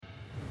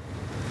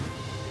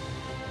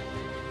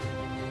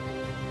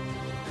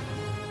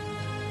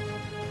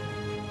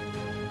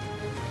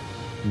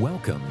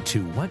Welcome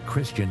to What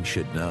Christians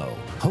Should Know,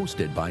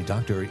 hosted by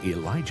Dr.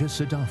 Elijah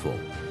Sadafel.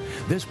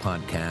 This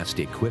podcast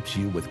equips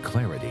you with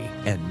clarity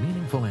and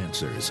meaningful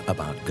answers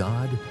about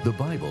God, the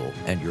Bible,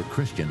 and your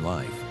Christian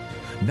life.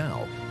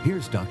 Now,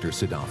 here's Dr.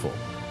 Sadafel.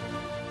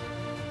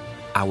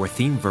 Our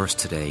theme verse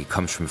today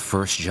comes from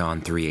 1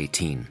 John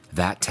 3:18.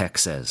 That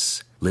text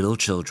says, "Little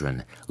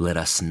children, let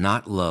us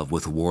not love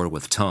with word or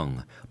with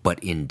tongue,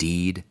 but in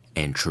deed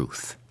and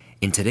truth."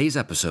 In today's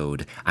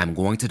episode, I'm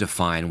going to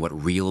define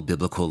what real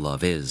biblical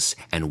love is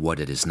and what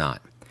it is not.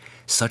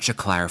 Such a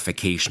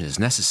clarification is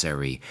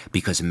necessary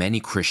because many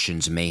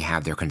Christians may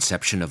have their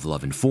conception of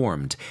love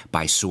informed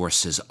by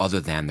sources other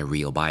than the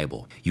real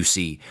Bible. You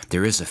see,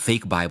 there is a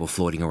fake Bible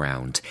floating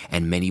around,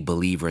 and many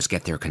believers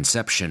get their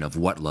conception of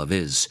what love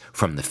is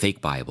from the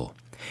fake Bible.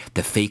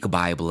 The fake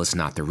Bible is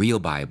not the real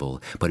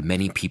Bible, but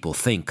many people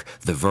think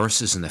the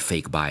verses in the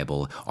fake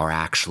Bible are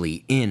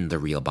actually in the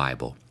real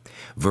Bible.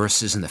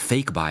 Verses in the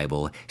fake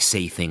Bible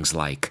say things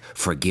like,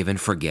 "Forgive and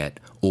forget,"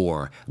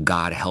 or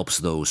 "God helps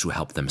those who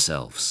help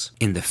themselves."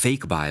 In the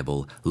fake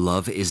Bible,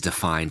 love is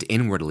defined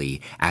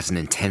inwardly as an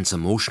intense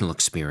emotional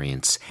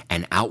experience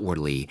and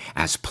outwardly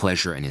as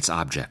pleasure in its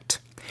object.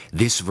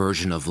 This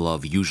version of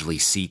love usually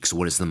seeks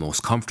what is the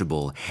most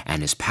comfortable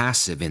and is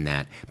passive in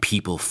that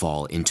people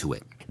fall into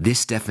it.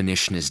 This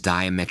definition is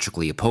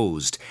diametrically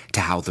opposed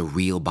to how the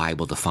real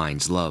Bible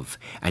defines love,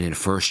 and in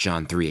 1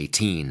 John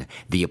 3:18,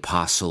 the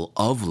apostle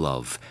of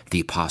love,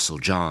 the apostle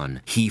John,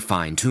 he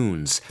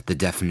fine-tunes the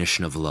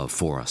definition of love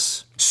for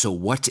us. So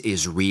what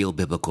is real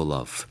biblical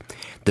love?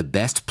 The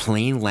best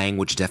plain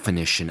language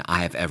definition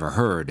I have ever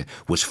heard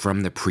was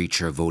from the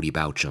preacher Voddie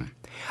Baucham.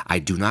 I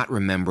do not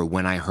remember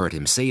when I heard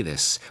him say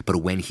this,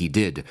 but when he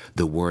did,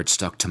 the word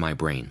stuck to my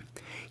brain.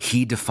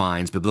 He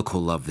defines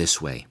biblical love this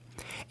way: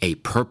 a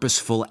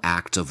purposeful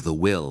act of the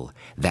will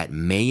that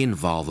may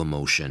involve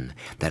emotion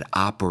that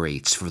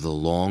operates for the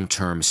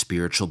long-term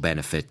spiritual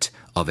benefit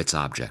of its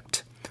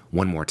object.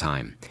 One more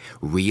time.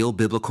 Real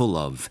biblical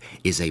love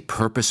is a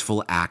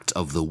purposeful act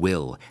of the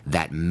will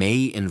that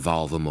may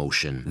involve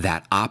emotion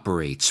that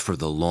operates for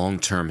the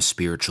long-term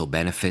spiritual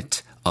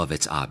benefit of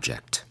its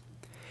object.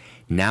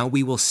 Now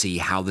we will see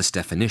how this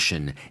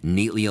definition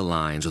neatly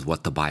aligns with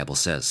what the Bible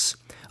says.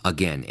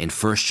 Again, in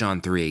 1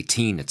 John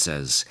 3:18 it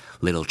says,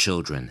 "Little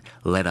children,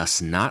 let us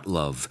not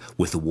love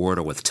with word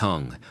or with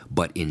tongue,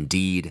 but in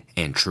deed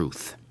and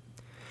truth."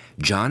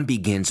 John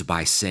begins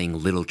by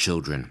saying little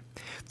children.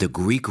 The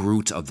Greek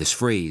root of this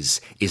phrase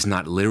is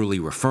not literally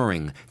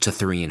referring to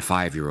 3- and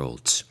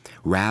 5-year-olds.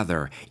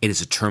 Rather, it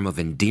is a term of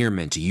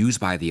endearment used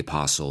by the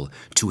apostle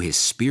to his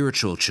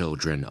spiritual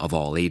children of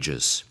all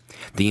ages.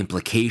 The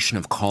implication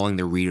of calling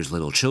the readers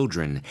little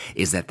children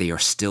is that they are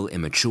still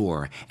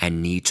immature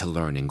and need to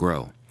learn and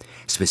grow.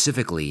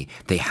 Specifically,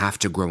 they have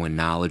to grow in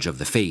knowledge of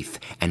the faith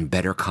and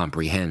better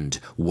comprehend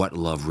what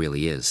love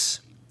really is.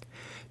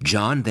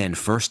 John then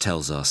first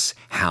tells us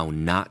how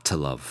not to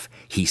love.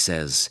 He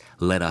says,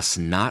 "Let us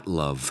not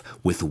love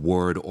with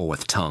word or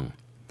with tongue."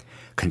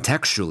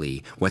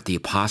 Contextually, what the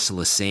apostle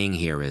is saying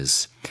here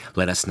is,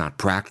 let us not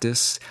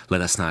practice,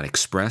 let us not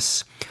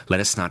express,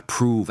 let us not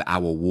prove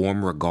our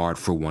warm regard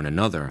for one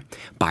another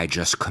by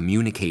just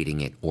communicating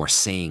it or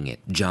saying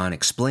it. John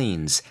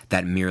explains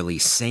that merely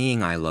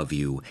saying "I love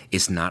you"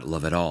 is not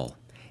love at all.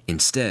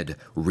 Instead,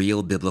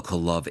 real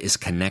biblical love is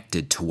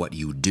connected to what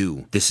you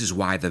do. This is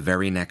why the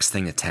very next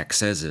thing the text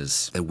says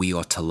is that we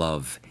ought to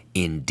love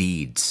in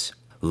deeds.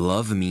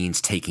 Love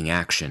means taking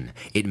action.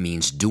 It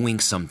means doing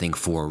something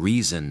for a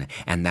reason,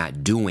 and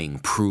that doing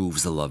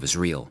proves the love is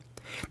real.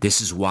 This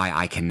is why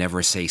I can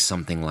never say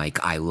something like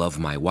 "I love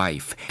my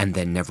wife" and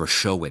then never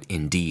show it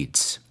in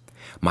deeds.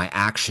 My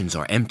actions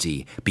are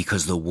empty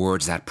because the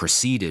words that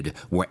preceded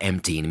were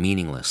empty and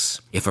meaningless.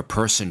 If a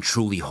person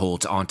truly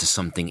holds on to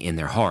something in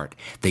their heart,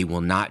 they will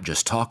not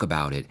just talk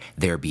about it,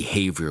 their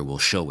behavior will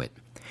show it.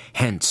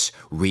 Hence,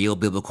 real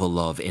biblical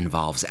love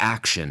involves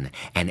action,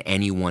 and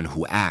anyone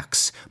who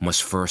acts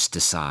must first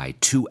decide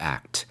to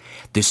act.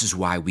 This is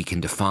why we can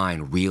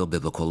define real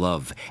biblical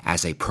love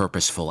as a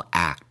purposeful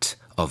act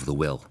of the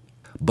will.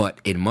 But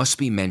it must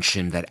be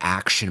mentioned that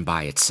action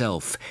by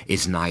itself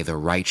is neither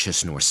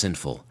righteous nor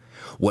sinful.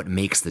 What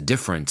makes the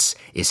difference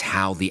is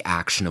how the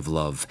action of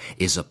love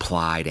is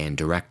applied and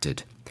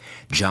directed.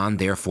 John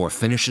therefore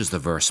finishes the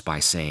verse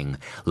by saying,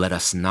 "Let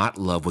us not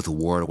love with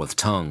word or with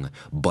tongue,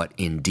 but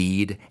in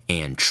deed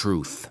and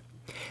truth."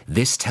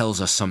 This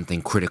tells us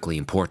something critically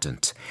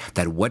important,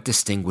 that what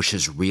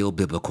distinguishes real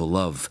biblical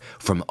love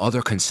from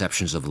other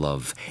conceptions of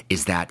love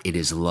is that it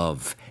is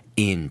love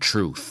in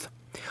truth.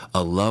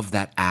 A love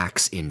that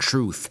acts in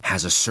truth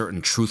has a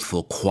certain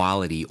truthful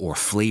quality or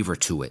flavor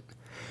to it.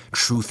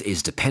 Truth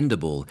is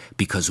dependable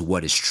because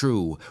what is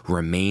true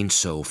remains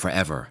so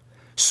forever.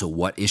 So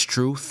what is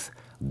truth?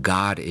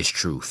 God is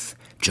truth.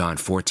 John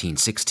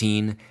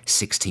 14:16,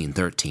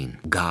 16:13.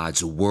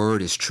 God's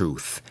word is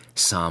truth.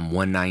 Psalm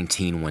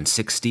 119,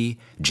 160,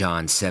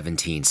 John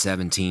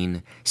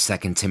 17:17,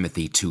 2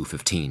 Timothy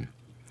 2:15.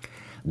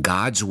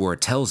 God's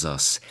word tells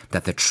us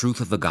that the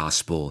truth of the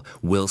gospel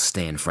will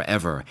stand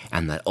forever,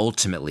 and that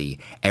ultimately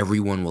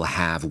everyone will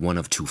have one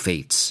of two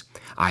fates,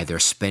 either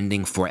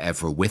spending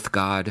forever with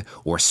God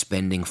or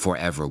spending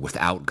forever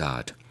without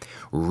God.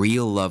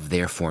 Real love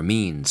therefore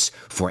means,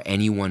 for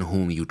anyone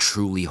whom you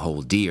truly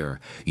hold dear,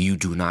 you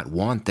do not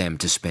want them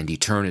to spend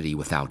eternity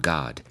without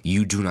God.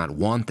 You do not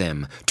want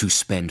them to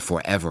spend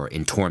forever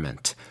in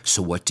torment.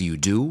 So what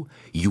do?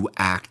 You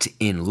act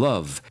in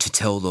love to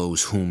tell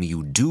those whom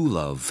you do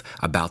love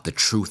about the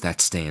truth that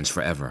stands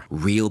forever.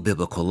 Real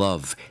biblical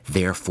love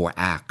therefore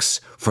acts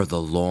for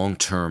the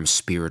long-term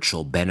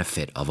spiritual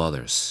benefit of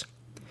others.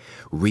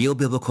 Real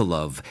biblical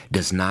love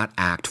does not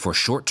act for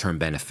short-term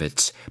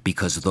benefits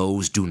because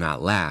those do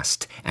not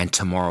last and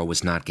tomorrow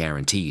is not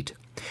guaranteed.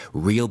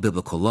 Real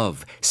biblical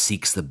love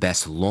seeks the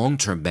best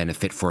long-term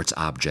benefit for its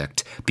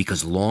object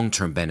because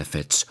long-term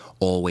benefits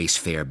always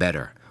fare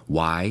better.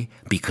 Why?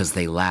 Because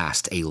they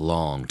last a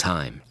long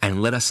time.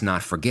 And let us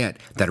not forget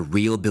that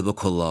real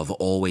biblical love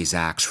always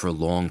acts for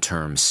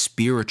long-term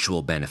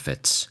spiritual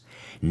benefits.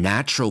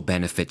 Natural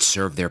benefits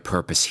serve their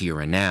purpose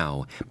here and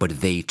now, but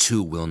they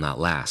too will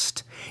not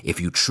last. If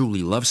you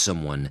truly love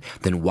someone,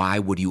 then why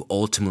would you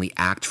ultimately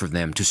act for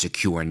them to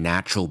secure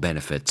natural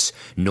benefits,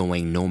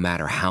 knowing no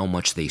matter how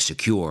much they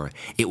secure,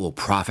 it will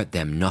profit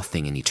them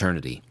nothing in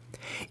eternity?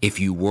 If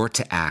you were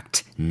to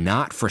act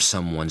not for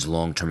someone's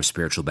long-term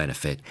spiritual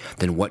benefit,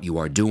 then what you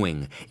are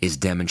doing is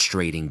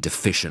demonstrating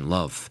deficient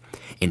love.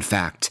 In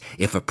fact,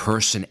 if a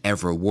person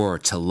ever were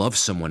to love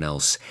someone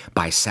else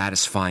by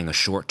satisfying a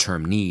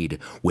short-term need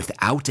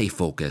without a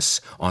focus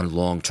on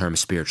long-term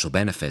spiritual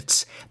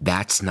benefits,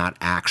 that's not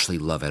actually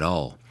love at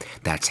all.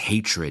 That's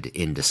hatred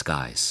in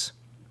disguise.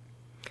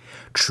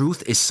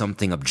 Truth is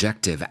something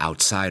objective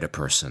outside a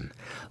person.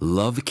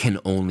 Love can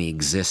only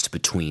exist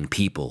between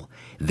people.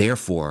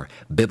 Therefore,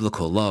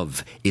 biblical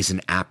love is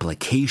an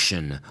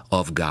application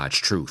of God's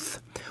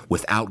truth.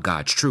 Without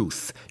God's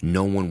truth,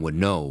 no one would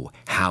know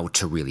how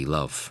to really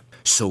love.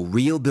 So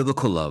real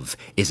biblical love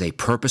is a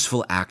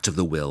purposeful act of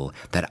the will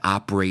that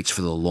operates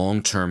for the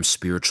long-term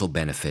spiritual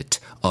benefit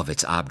of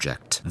its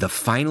object. The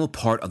final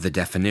part of the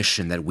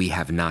definition that we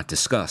have not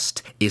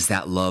discussed is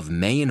that love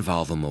may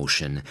involve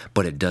emotion,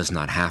 but it does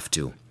not have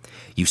to.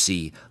 You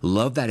see,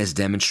 love that is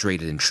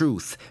demonstrated in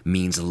truth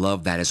means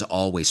love that is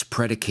always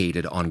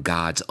predicated on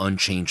God's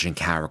unchanging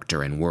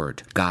character and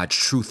word. God's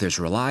truth is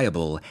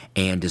reliable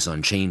and is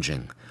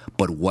unchanging.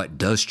 But what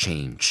does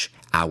change?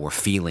 Our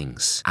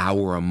feelings.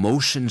 Our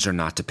emotions are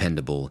not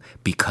dependable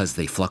because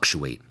they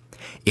fluctuate.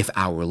 If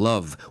our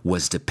love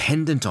was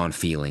dependent on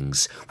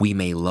feelings, we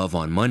may love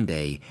on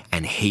Monday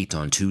and hate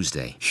on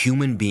Tuesday.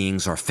 Human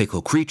beings are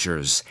fickle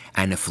creatures,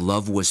 and if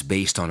love was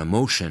based on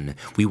emotion,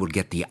 we would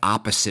get the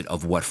opposite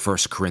of what 1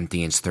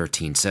 Corinthians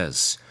 13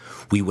 says.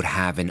 We would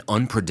have an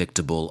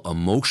unpredictable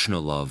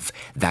emotional love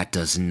that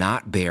does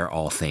not bear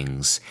all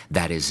things,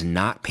 that is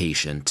not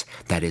patient,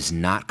 that is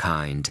not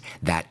kind,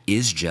 that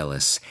is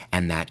jealous,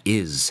 and that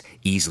is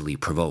easily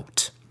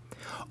provoked.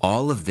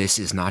 All of this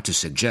is not to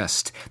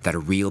suggest that a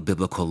real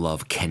biblical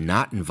love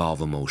cannot involve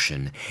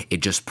emotion.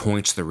 It just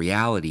points to the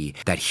reality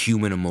that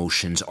human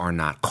emotions are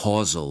not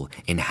causal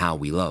in how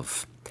we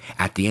love.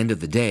 At the end of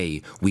the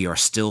day, we are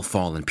still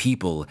fallen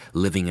people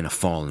living in a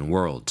fallen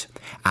world.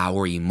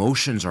 Our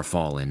emotions are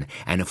fallen,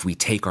 and if we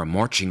take our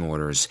marching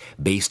orders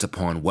based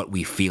upon what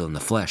we feel in the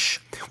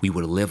flesh, we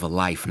would live a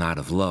life not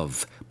of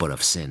love, but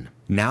of sin.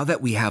 Now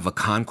that we have a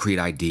concrete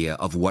idea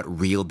of what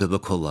real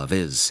biblical love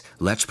is,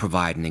 let's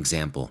provide an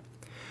example.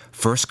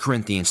 1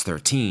 Corinthians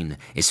 13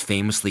 is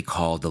famously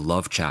called the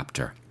love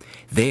chapter.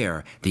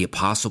 There, the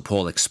Apostle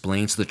Paul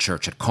explains to the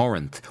church at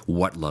Corinth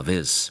what love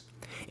is.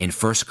 In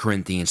 1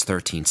 Corinthians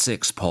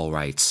 13:6, Paul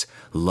writes,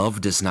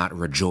 "Love does not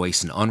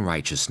rejoice in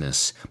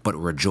unrighteousness, but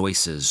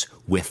rejoices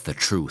with the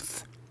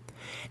truth."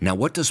 Now,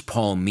 what does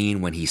Paul mean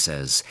when he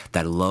says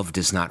that love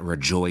does not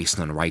rejoice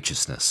in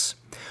unrighteousness?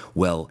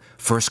 Well,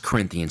 1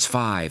 Corinthians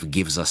 5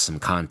 gives us some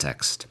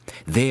context.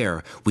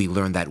 There, we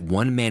learn that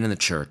one man in the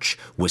church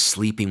was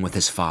sleeping with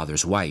his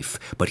father's wife,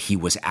 but he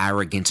was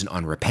arrogant and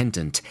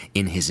unrepentant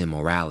in his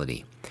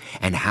immorality.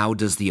 And how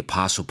does the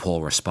Apostle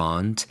Paul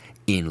respond?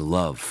 In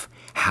love.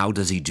 How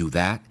does he do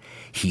that?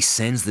 He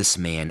sends this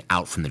man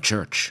out from the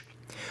church.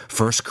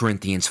 1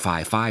 Corinthians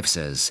 5:5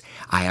 says,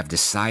 "I have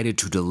decided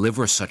to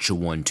deliver such a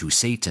one to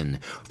Satan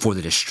for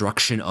the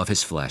destruction of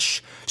his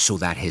flesh, so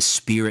that his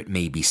spirit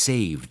may be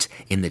saved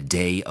in the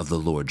day of the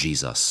Lord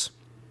Jesus."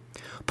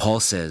 Paul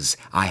says,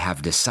 "I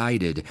have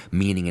decided,"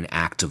 meaning an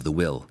act of the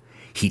will.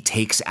 He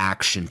takes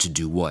action to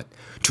do what?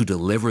 To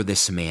deliver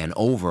this man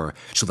over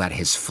so that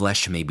his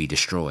flesh may be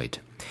destroyed.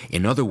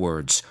 In other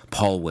words,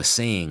 Paul was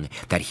saying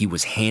that he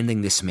was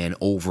handing this man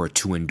over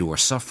to endure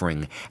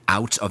suffering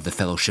out of the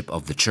fellowship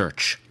of the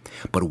church.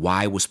 But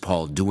why was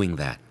Paul doing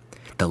that?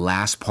 The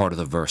last part of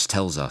the verse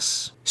tells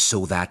us,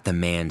 so that the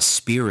man's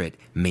spirit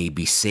may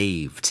be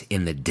saved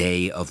in the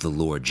day of the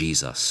Lord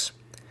Jesus.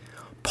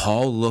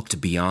 Paul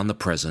looked beyond the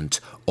present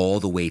all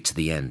the way to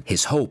the end.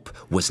 His hope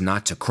was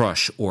not to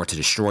crush or to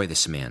destroy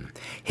this man.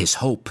 His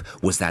hope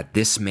was that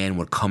this man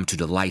would come to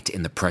delight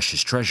in the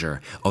precious treasure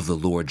of the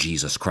Lord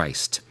Jesus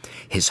Christ.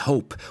 His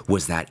hope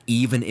was that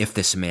even if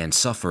this man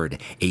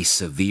suffered a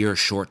severe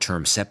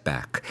short-term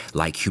setback,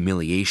 like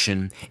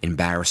humiliation,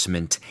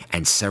 embarrassment,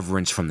 and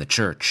severance from the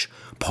church,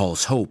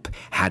 Paul's hope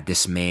had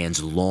this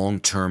man's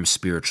long-term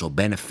spiritual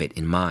benefit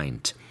in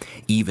mind.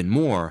 Even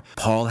more,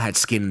 Paul had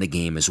skin in the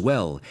game as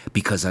well,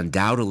 because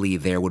undoubtedly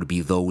there would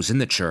be those in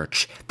the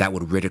church that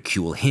would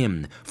ridicule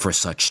him for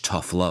such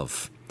tough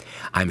love.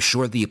 I'm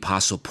sure the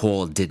Apostle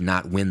Paul did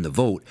not win the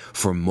vote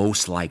for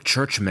most liked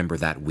church member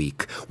that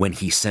week when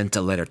he sent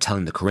a letter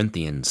telling the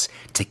Corinthians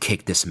to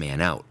kick this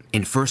man out.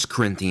 In 1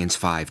 Corinthians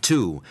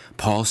 5:2,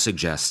 Paul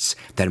suggests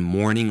that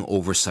mourning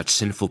over such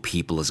sinful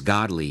people is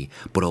godly,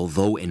 but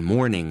although in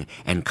mourning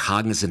and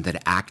cognizant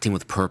that acting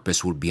with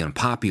purpose would be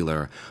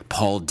unpopular,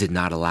 Paul did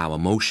not allow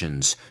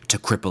emotions to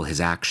cripple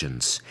his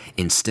actions.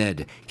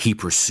 Instead, he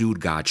pursued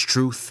God's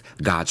truth,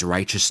 God's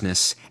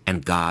righteousness,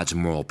 and God's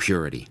moral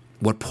purity.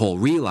 What Paul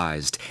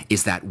realized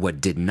is that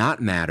what did not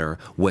matter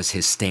was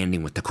his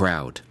standing with the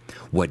crowd.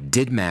 What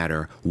did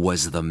matter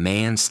was the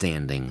man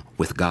standing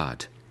with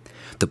God.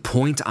 The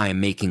point I am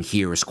making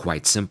here is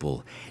quite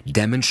simple.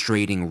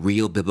 Demonstrating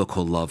real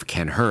biblical love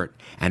can hurt,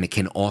 and it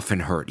can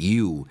often hurt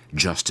you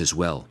just as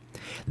well.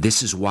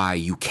 This is why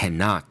you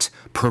cannot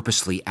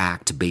purposely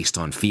act based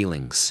on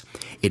feelings.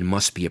 It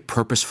must be a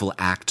purposeful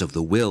act of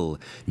the will,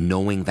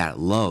 knowing that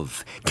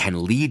love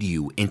can lead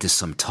you into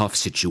some tough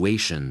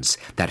situations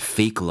that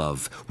fake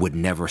love would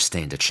never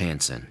stand a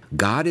chance in.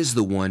 God is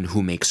the one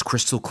who makes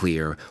crystal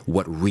clear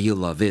what real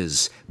love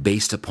is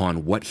based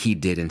upon what he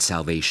did in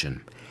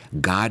salvation.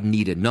 God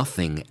needed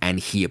nothing and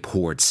he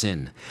abhorred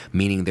sin,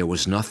 meaning there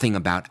was nothing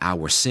about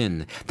our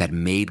sin that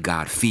made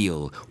God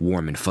feel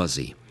warm and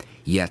fuzzy.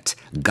 Yet,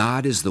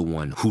 God is the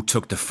one who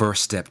took the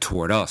first step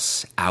toward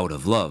us out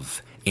of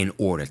love in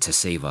order to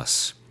save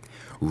us.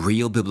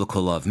 Real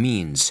biblical love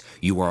means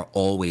you are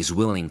always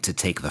willing to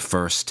take the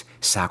first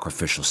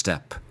sacrificial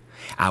step.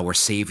 Our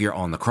Savior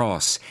on the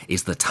cross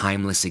is the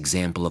timeless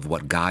example of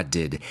what God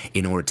did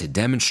in order to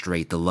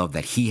demonstrate the love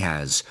that he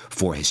has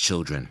for his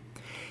children.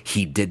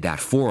 He did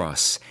that for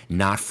us,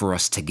 not for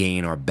us to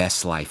gain our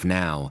best life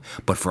now,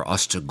 but for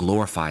us to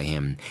glorify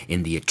him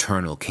in the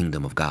eternal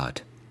kingdom of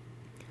God.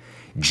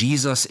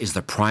 Jesus is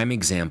the prime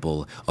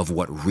example of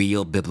what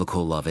real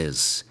biblical love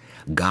is.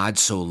 God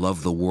so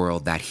loved the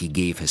world that he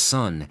gave his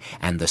Son,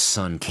 and the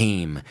Son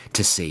came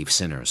to save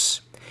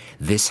sinners.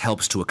 This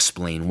helps to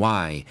explain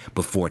why,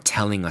 before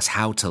telling us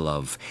how to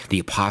love, the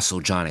Apostle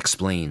John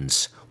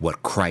explains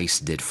what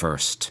Christ did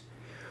first.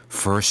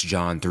 1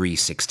 John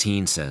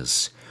 3:16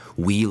 says,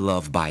 "We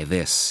love by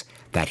this,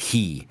 that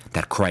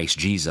Christ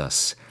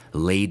Jesus,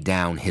 laid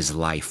down his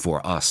life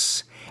for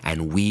us,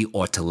 and we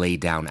ought to lay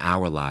down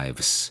our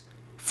lives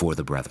for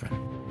the brethren."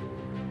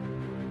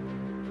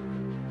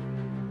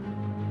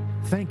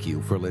 Thank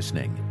you for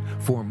listening.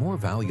 For more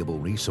valuable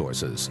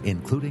resources,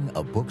 including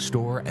a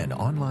bookstore and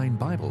online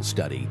Bible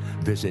study,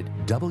 visit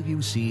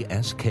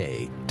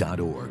wcsk.org.